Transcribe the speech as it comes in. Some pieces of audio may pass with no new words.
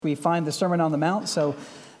We find the Sermon on the Mount. So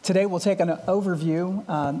today we'll take an overview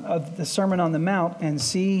of the Sermon on the Mount and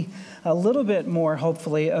see a little bit more,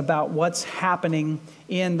 hopefully, about what's happening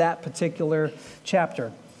in that particular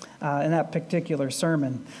chapter, in that particular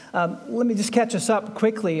sermon. Let me just catch us up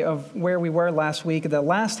quickly of where we were last week. The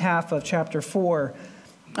last half of chapter 4,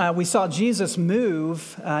 we saw Jesus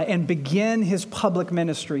move and begin his public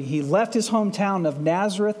ministry. He left his hometown of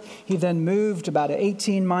Nazareth. He then moved about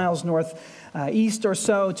 18 miles east or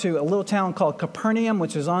so to a little town called Capernaum,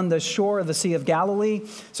 which is on the shore of the Sea of Galilee.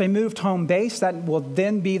 So he moved home base. That will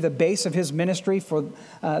then be the base of his ministry for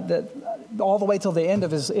all the way till the end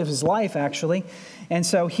of his life, actually. And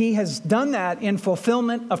so he has done that in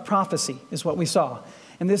fulfillment of prophecy, is what we saw.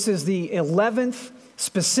 And this is the 11th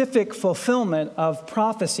specific fulfillment of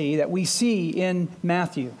prophecy that we see in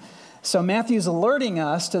Matthew. So Matthew's alerting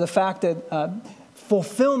us to the fact that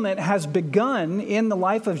fulfillment has begun in the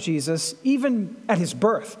life of Jesus, even at his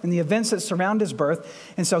birth, and the events that surround his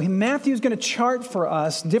birth. And so Matthew's going to chart for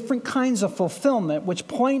us different kinds of fulfillment, which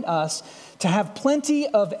point us to have plenty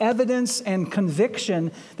of evidence and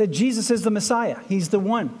conviction that Jesus is the Messiah. He's the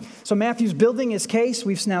one. So Matthew's building his case.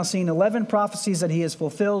 We've now seen 11 prophecies that he has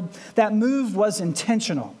fulfilled. That move was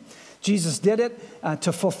intentional. Jesus did it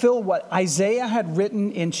to fulfill what Isaiah had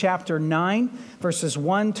written in chapter 9, verses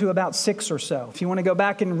 1 to about 6 or so. If you want to go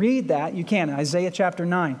back and read that, you can, Isaiah chapter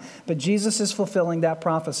 9. But Jesus is fulfilling that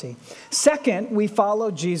prophecy. Second, we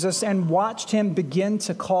followed Jesus and watched him begin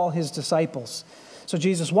to call his disciples. So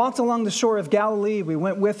Jesus walked along the shore of Galilee. We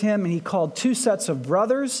went with him, and he called two sets of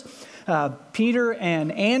brothers, Peter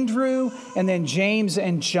and Andrew, and then James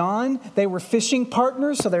and John. They were fishing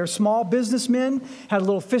partners, so they were small businessmen, had a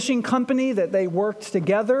little fishing company that they worked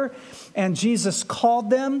together, and Jesus called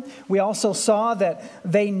them. We also saw that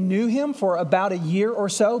they knew him for about a year or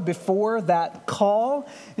so before that call.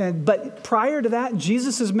 But prior to that,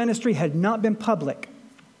 Jesus' ministry had not been public.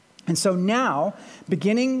 And so now,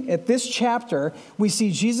 beginning at this chapter, we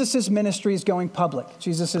see Jesus' ministry is going public.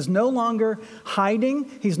 Jesus is no longer hiding.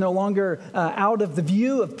 He's no longer out of the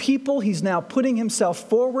view of people. He's now putting himself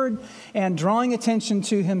forward and drawing attention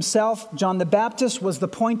to himself. John the Baptist was the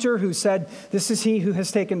pointer who said, "This is he who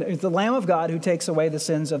has taken the Lamb of God who takes away the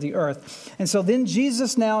sins of the earth." And so then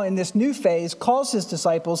Jesus now in this new phase calls his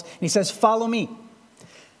disciples and he says, "Follow me."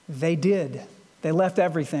 They did. They left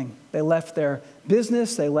everything. They left their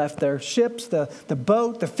business. They left their ships, the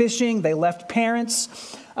boat, the fishing. They left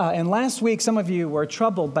parents. And last week, some of you were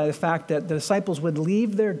troubled by the fact that the disciples would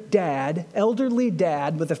leave their elderly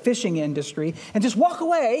dad with the fishing industry, and just walk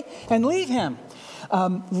away and leave him.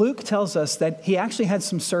 Luke tells us that he actually had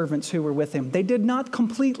some servants who were with him. They did not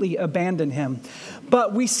completely abandon him.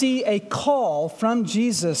 But we see a call from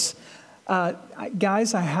Jesus.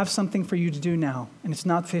 Guys, I have something for you to do now, and it's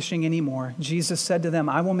not fishing anymore. Jesus said to them,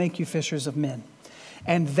 "I will make you fishers of men."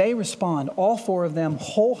 And they respond, all four of them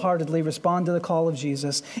wholeheartedly respond to the call of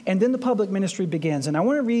Jesus. And then the public ministry begins. And I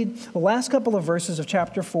want to read the last couple of verses of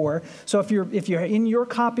chapter 4. So if you're in your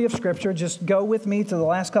copy of Scripture, just go with me to the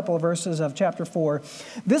last couple of verses of chapter 4.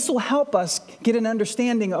 This will help us get an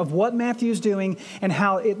understanding of what Matthew's doing and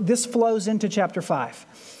how this flows into chapter 5.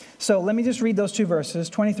 So let me just read those two verses,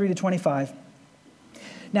 23 to 25.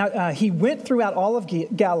 Now, he went throughout all of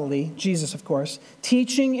Galilee, Jesus, of course,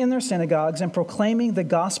 teaching in their synagogues and proclaiming the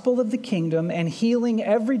gospel of the kingdom and healing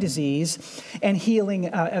every disease and healing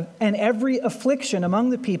and every affliction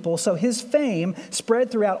among the people. So his fame spread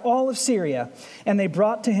throughout all of Syria. And they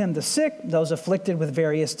brought to him the sick, those afflicted with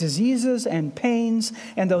various diseases and pains,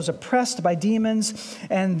 and those oppressed by demons,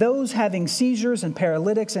 and those having seizures and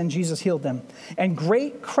paralytics, and Jesus healed them. And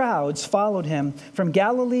great crowds followed him from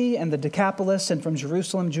Galilee and the Decapolis and from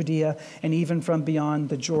Jerusalem, Judea, and even from beyond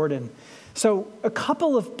the Jordan. So a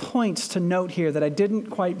couple of points to note here that I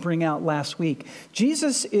didn't quite bring out last week.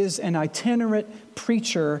 Jesus is an itinerant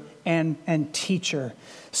preacher and teacher.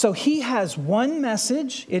 So he has one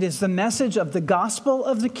message. It is the message of the gospel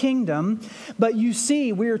of the kingdom. But you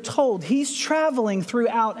see, we're told he's traveling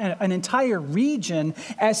throughout an entire region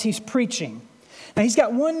as he's preaching. Now, he's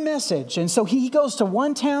got one message, and so he goes to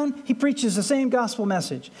one town, he preaches the same gospel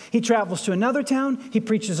message. He travels to another town, he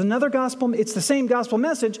preaches another gospel. It's the same gospel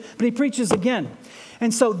message, but he preaches again.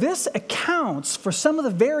 And so this accounts for some of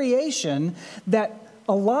the variation that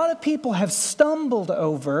a lot of people have stumbled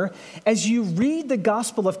over as you read the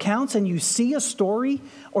gospel accounts and you see a story,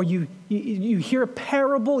 or you hear a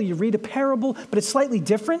parable, you read a parable, but it's slightly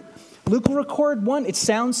different. Luke will record one. It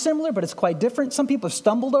sounds similar, but it's quite different. Some people have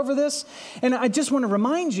stumbled over this. And I just want to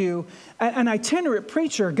remind you, an itinerant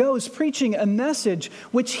preacher goes preaching a message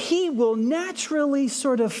which he will naturally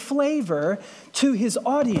sort of flavor to his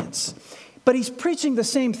audience. But he's preaching the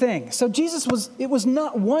same thing. So it was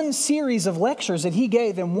not one series of lectures that he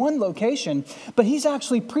gave in one location, but he's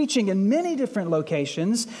actually preaching in many different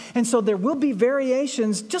locations. And so there will be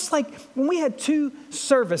variations, just like when we had 2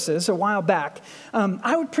 services a while back.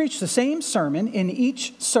 I would preach the same sermon in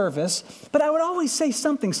each service, but I would always say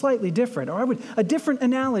something slightly different, or a different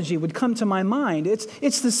analogy would come to my mind.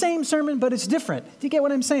 It's the same sermon, but it's different. Do you get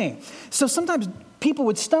what I'm saying? So sometimes people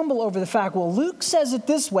would stumble over the fact, well, Luke says it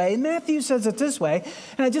this way, and Matthew says it this way.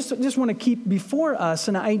 And I just want to keep before us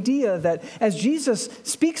an idea that as Jesus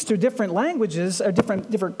speaks to different languages or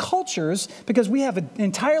different cultures, because we have an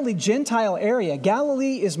entirely Gentile area.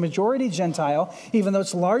 Galilee is majority Gentile, even though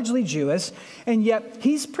it's largely Jewish. And yet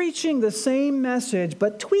he's preaching the same message,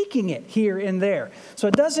 but tweaking it here and there. So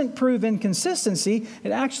it doesn't prove inconsistency.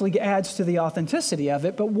 It actually adds to the authenticity of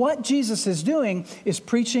it. But what Jesus is doing is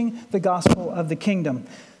preaching the gospel of the kingdom.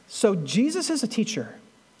 So Jesus is a teacher.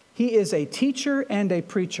 He is a teacher and a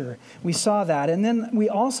preacher. We saw that. And then we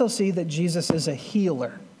also see that Jesus is a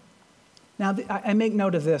healer. Now, I make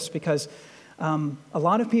note of this because a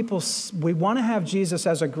lot of people, we want to have Jesus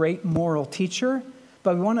as a great moral teacher,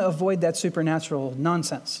 but we want to avoid that supernatural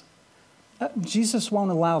nonsense. Jesus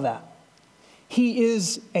won't allow that. He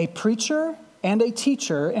is a preacher and a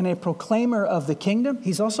teacher and a proclaimer of the kingdom.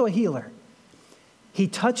 He's also a healer. He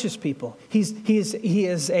touches people. He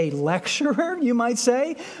is a lecturer, you might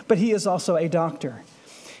say, but he is also a doctor.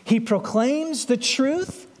 He proclaims the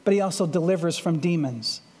truth, but he also delivers from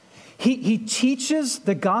demons. He teaches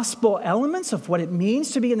the gospel elements of what it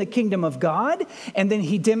means to be in the kingdom of God, and then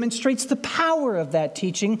he demonstrates the power of that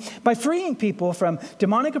teaching by freeing people from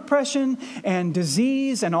demonic oppression and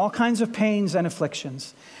disease and all kinds of pains and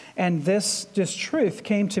afflictions. And this truth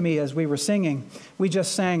came to me as we were singing. We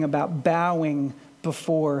just sang about bowing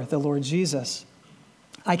before the Lord Jesus.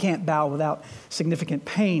 I can't bow without significant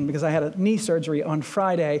pain because I had a knee surgery on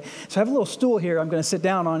Friday. So I have a little stool here I'm going to sit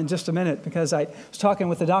down on in just a minute because I was talking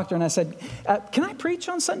with the doctor and I said, can I preach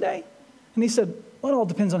on Sunday? And he said, well, it all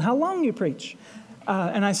depends on how long you preach.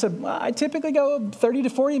 And I said, well, I typically go 30 to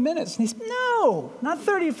 40 minutes. And he said, no, not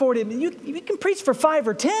 30 to 40 minutes. You can preach for 5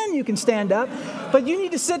 or 10, you can stand up, but you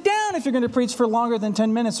need to sit down if you're going to preach for longer than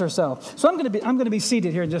 10 minutes or so. So I'm going to be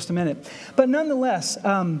seated here in just a minute. But nonetheless,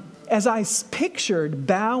 as I pictured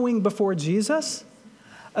bowing before Jesus,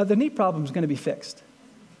 the knee problem is going to be fixed.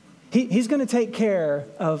 He's going to take care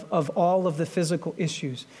of all of the physical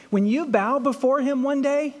issues. When you bow before him one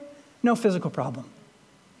day, no physical problem.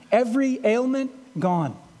 Every ailment,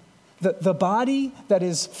 gone. The body that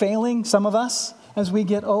is failing some of us as we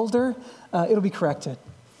get older, it'll be corrected.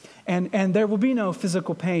 And there will be no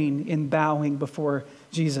physical pain in bowing before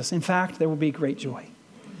Jesus. In fact, there will be great joy.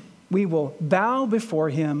 We will bow before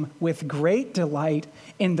him with great delight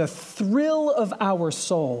in the thrill of our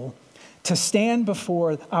soul to stand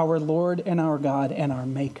before our Lord and our God and our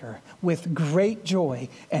Maker with great joy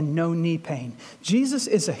and no knee pain. Jesus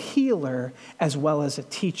is a healer as well as a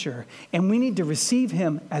teacher, and we need to receive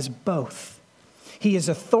him as both. He is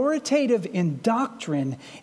authoritative in doctrine